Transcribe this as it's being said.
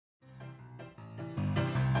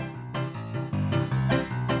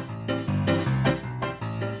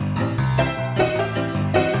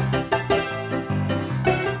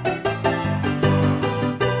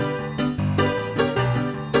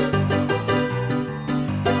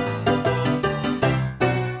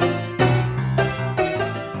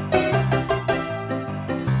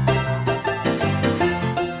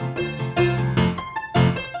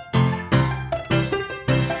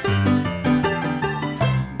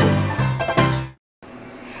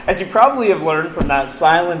As you probably have learned from that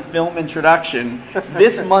silent film introduction,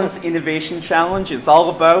 this month's Innovation Challenge is all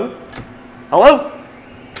about... Hello?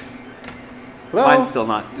 Hello? Mine's still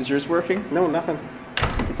not. Is yours working? No, nothing.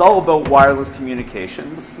 It's all about wireless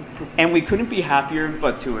communications. And we couldn't be happier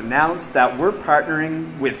but to announce that we're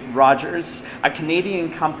partnering with Rogers, a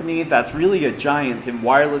Canadian company that's really a giant in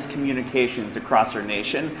wireless communications across our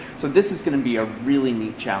nation. So this is going to be a really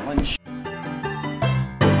neat challenge.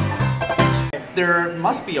 There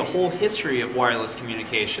must be a whole history of wireless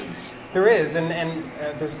communications. There is, and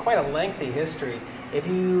there's quite a lengthy history. If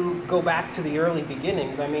you go back to the early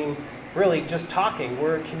beginnings, I mean, really just talking,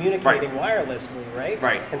 we're communicating wirelessly, right?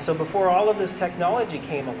 Right. And so before all of this technology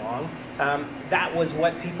came along, that was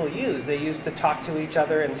what people used. They used to talk to each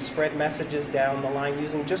other and spread messages down the line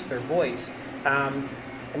using just their voice.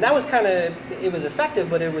 And that was kind of, it was effective,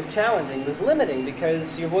 but it was challenging. It was limiting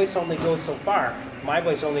because your voice only goes so far. My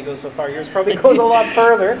voice only goes so far. Yours probably goes a lot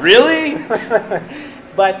further. Really?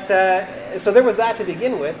 But, so there was that to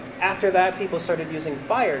begin with. After that, people started using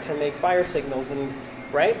fire to make fire signals, and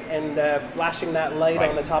flashing that light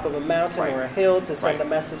on the top of a mountain or a hill to send a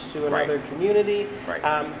message to another community.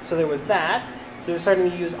 So there was that. So they're starting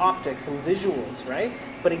to use optics and visuals, right?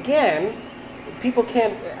 But again, people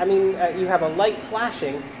can't, I mean, you have a light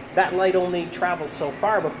flashing, that light only travels so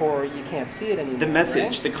far before you can't see it anymore. The message,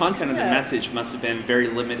 right? The content of the message must have been very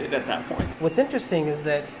limited at that point. What's interesting is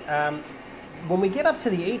that when we get up to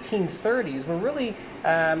the 1830s,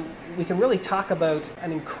 we can really talk about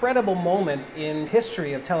an incredible moment in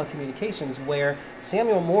history of telecommunications where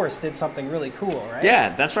Samuel Morse did something really cool, right?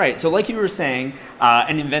 Yeah, that's right. So like you were saying,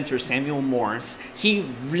 an inventor, Samuel Morse,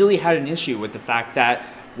 he really had an issue with the fact that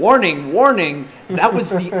warning, warning, that was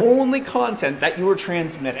the only content that you were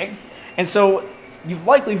transmitting. And so you've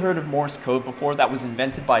likely heard of Morse code before. That was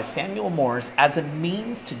invented by Samuel Morse as a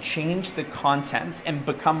means to change the content and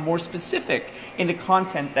become more specific in the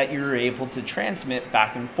content that you're able to transmit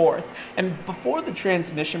back and forth. And before the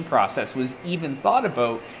transmission process was even thought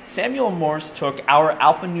about, Samuel Morse took our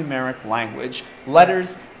alphanumeric language,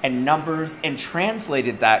 letters and numbers, and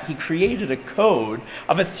translated that. He created a code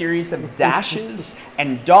of a series of dashes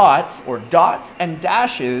and dots, or dots and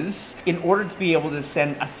dashes, in order to be able to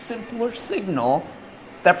send a simpler signal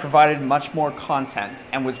that provided much more content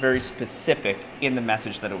and was very specific in the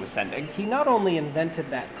message that it was sending. He not only invented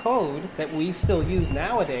that code that we still use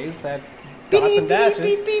nowadays, that dots and dashes.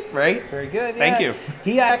 Beep, beep, beep, right? Very good. Thank you.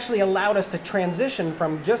 He actually allowed us to transition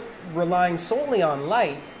from just relying solely on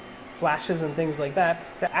light, flashes and things like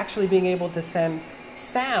that, to actually being able to send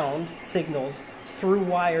sound signals through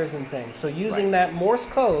wires and things. So using that Morse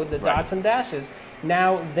code, the dots and dashes,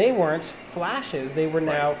 now they weren't flashes, they were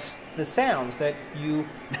now the sounds that you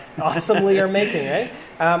awesomely are making,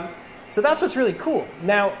 right? So that's what's really cool.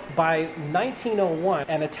 Now, by 1901,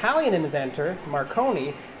 an Italian inventor,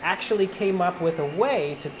 Marconi, actually came up with a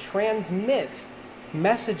way to transmit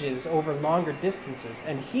messages over longer distances.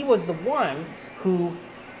 And he was the one who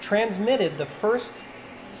transmitted the first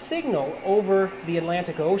signal over the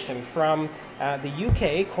Atlantic Ocean from the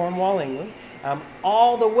UK, Cornwall, England,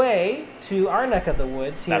 all the way to our neck of the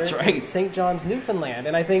woods here in St. John's, Newfoundland.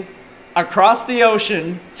 And I think across the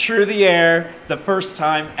ocean, through the air, the first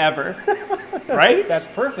time ever. Right? That's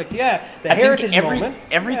perfect, yeah. The heritage moment.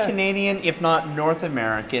 Every Canadian, if not North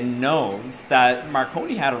American, knows that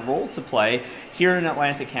Marconi had a role to play here in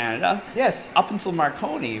Atlantic Canada. Yes. Up until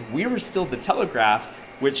Marconi, we were still the telegraph,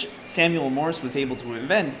 which Samuel Morse was able to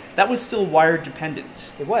invent. That was still wire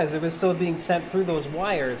dependent. It was still being sent through those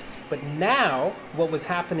wires. But now, what was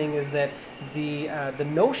happening is that the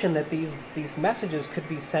notion that these messages could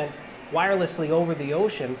be sent wirelessly over the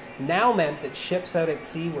ocean now meant that ships out at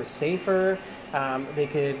sea were safer. They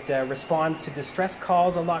could respond to distress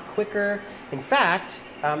calls a lot quicker. In fact,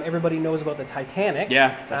 everybody knows about the Titanic.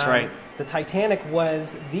 Yeah, that's right. The Titanic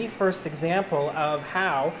was the first example of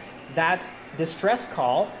how that distress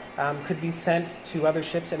call could be sent to other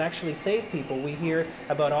ships and actually save people. We hear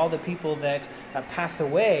about all the people that pass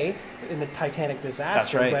away in the Titanic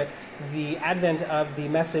disaster. That's right. But the advent of the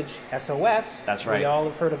message SOS, that's right. We all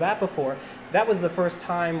have heard of that before. That was the first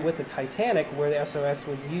time with the Titanic where the SOS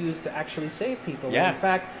was used to actually save people. Yeah. And in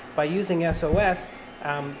fact, by using SOS,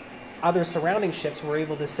 other surrounding ships were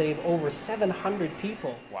able to save over 700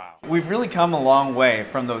 people. Wow. We've really come a long way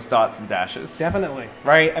from those dots and dashes. Definitely.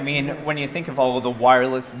 Right? I mean, when you think of all of the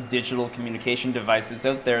wireless digital communication devices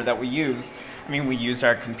out there that we use, I mean, we use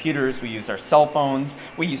our computers, we use our cell phones,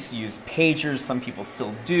 we used to use pagers, some people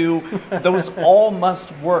still do. Those all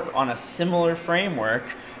must work on a similar framework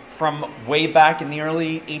from way back in the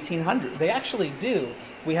early 1800s. They actually do.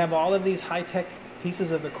 We have all of these high-tech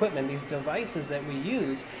pieces of equipment, these devices that we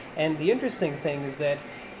use. And the interesting thing is that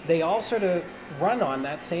they all sort of run on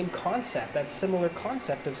that same concept, that similar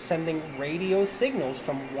concept of sending radio signals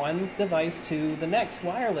from one device to the next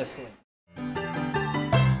wirelessly.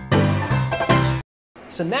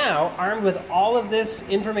 So now, armed with all of this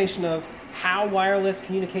information of how wireless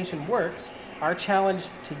communication works, our challenge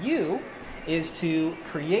to you is to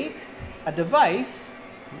create a device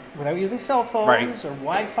without using cell phones or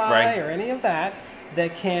Wi-Fi or any of that,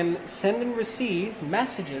 that can send and receive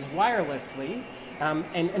messages wirelessly,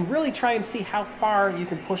 and really try and see how far you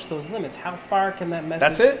can push those limits. How far can that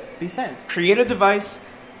message be sent? Create a device,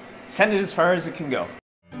 send it as far as it can go.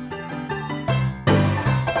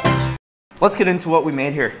 Let's get into what we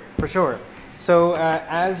made here. For sure. So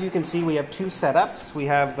as you can see, we have two setups. We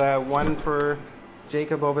have one for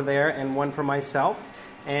Jacob over there and one for myself.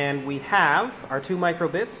 And we have our two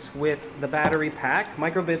microbits with the battery pack.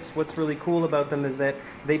 Microbits, what's really cool about them is that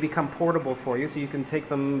they become portable for you, so you can take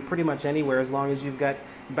them pretty much anywhere as long as you've got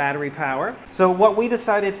battery power. So what we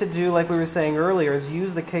decided to do, like we were saying earlier, is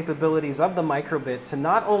use the capabilities of the microbit to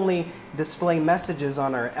not only display messages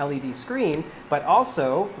on our LED screen, but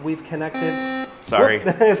also we've connected... Sorry.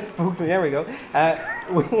 It spooked me. There we go.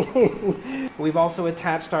 We've also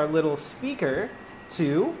attached our little speaker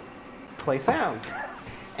to play sounds.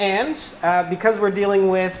 And because we're dealing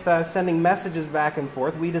with sending messages back and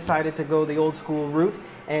forth, we decided to go the old school route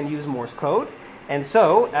and use Morse code. And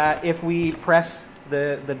so if we press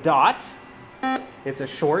the dot, it's a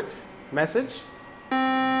short message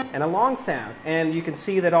and a long sound. And you can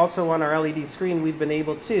see that also on our LED screen, we've been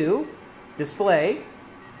able to display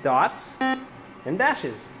dots and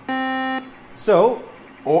dashes. So...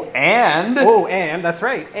 and that's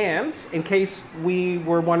right. And in case we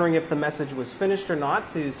were wondering if the message was finished or not,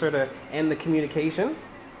 to sort of end the communication,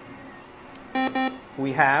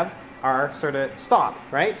 we have our sort of stop,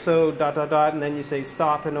 right? So dot, dot, dot, and then you say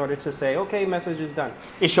stop in order to say, okay, message is done.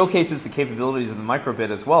 It showcases the capabilities of the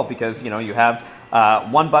microbit as well, because you have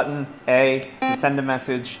one button, A, to send a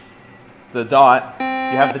message, the dot,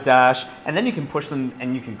 you have the dash, and then you can push them,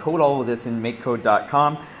 and you can code all of this in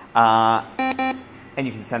makecode.com. And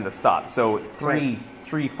you can send a stop. So three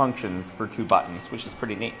functions for two buttons, which is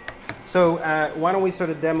pretty neat. So why don't we sort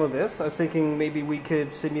of demo this? I was thinking maybe we could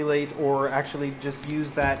simulate or actually just use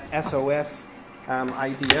that SOS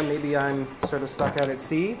idea. Maybe I'm sort of stuck out at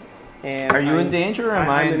sea. And are you in danger or am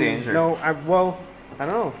I in danger? No, I don't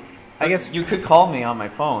know. I guess you could call me on my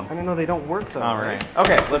phone. I don't know. They don't work though. All right.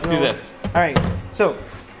 Okay, let's do this. All right. So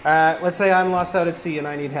let's say I'm lost out at sea and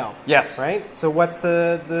I need help. Yes. Right. So what's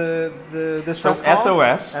the stress so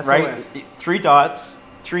call? SOS, right? 3 dots,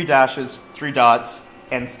 3 dashes, 3 dots,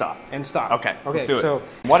 and stop. And stop. Okay. Okay. Let's do it. So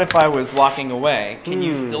what if I was walking away? Can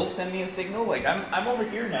you still send me a signal? Like I'm over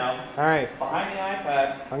here now. All right. Behind the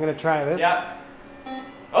iPad. I'm gonna try this. Yeah.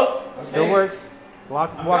 Oh. Okay. Still works.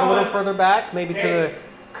 Walk a little further back, maybe to the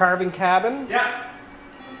carving cabin. Yeah.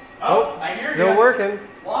 Oh, I hear still you. working.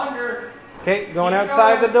 Longer. Okay, going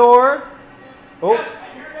outside the door. Oh. Yeah,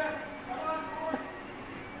 I hear you. Come on.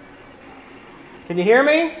 Can you hear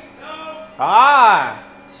me? No. Ah,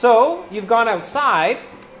 so you've gone outside,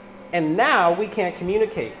 and now we can't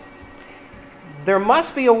communicate. There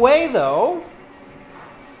must be a way, though.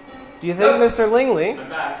 Do you think, Mr. Lingley? I'm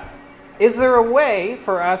back. Is there a way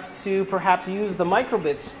for us to perhaps use the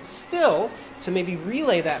microbits still to maybe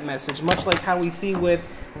relay that message, much like how we see with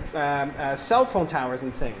cell phone towers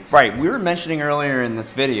and things? Right. We were mentioning earlier in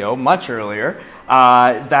this video, much earlier,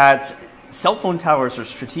 that cell phone towers are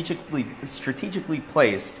strategically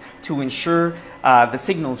placed to ensure the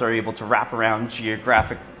signals are able to wrap around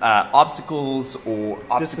geographic obstacles or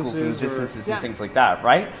distances and things like that,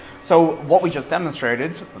 right? So what we just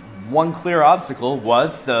demonstrated, one clear obstacle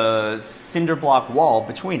was the cinder block wall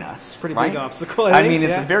between us. Pretty right? big obstacle, I mean,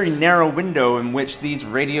 it's a very narrow window in which these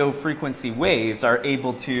radio frequency waves are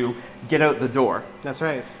able to get out the door. That's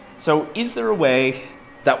right. So is there a way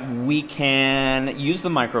that we can use the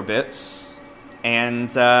microbits and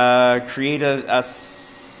create a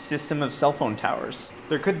system of cell phone towers?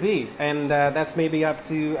 There could be, and that's maybe up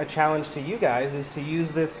to a challenge to you guys, is to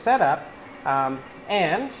use this setup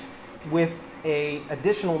and with a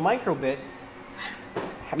additional microbit,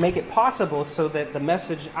 make it possible so that the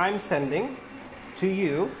message I'm sending to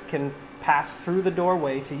you can pass through the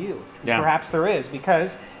doorway to you. Yeah. Perhaps there is,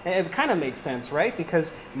 because it kind of makes sense, right?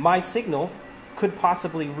 Because my signal could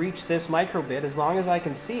possibly reach this microbit as long as I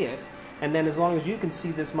can see it, and then as long as you can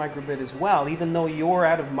see this microbit as well, even though you're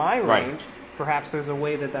out of my range, perhaps there's a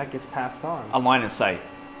way that that gets passed on. A line of sight.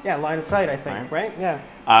 Yeah, line of sight, I think, right? Yeah.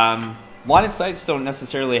 line of sights don't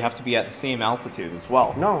necessarily have to be at the same altitude as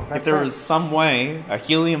well. No, that's if there right. was some way, a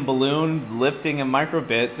helium balloon lifting a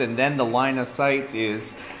microbits, and then the line of sight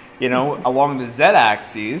is, you know, along the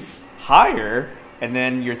z-axis higher, and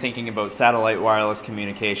then you're thinking about satellite wireless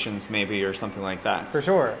communications maybe, or something like that. For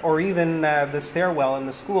sure. Or even the stairwell in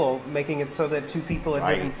the school, making it so that two people at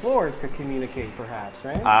different floors could communicate, perhaps,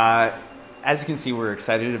 right? As you can see, we're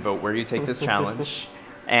excited about where you take this challenge.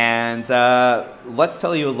 And let's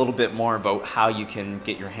tell you a little bit more about how you can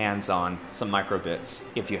get your hands on some microbits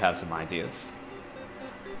if you have some ideas.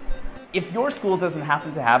 If your school doesn't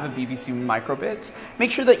happen to have a BBC microbit,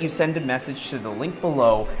 make sure that you send a message to the link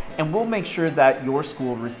below, and we'll make sure that your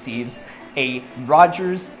school receives a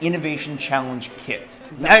Rogers Innovation Challenge kit.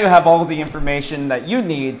 Now you have all the information that you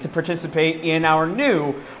need to participate in our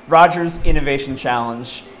new Rogers Innovation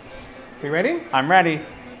Challenge. You ready? I'm ready.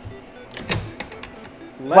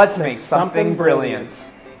 Let's make something brilliant.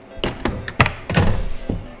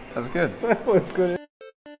 That was good. That was good.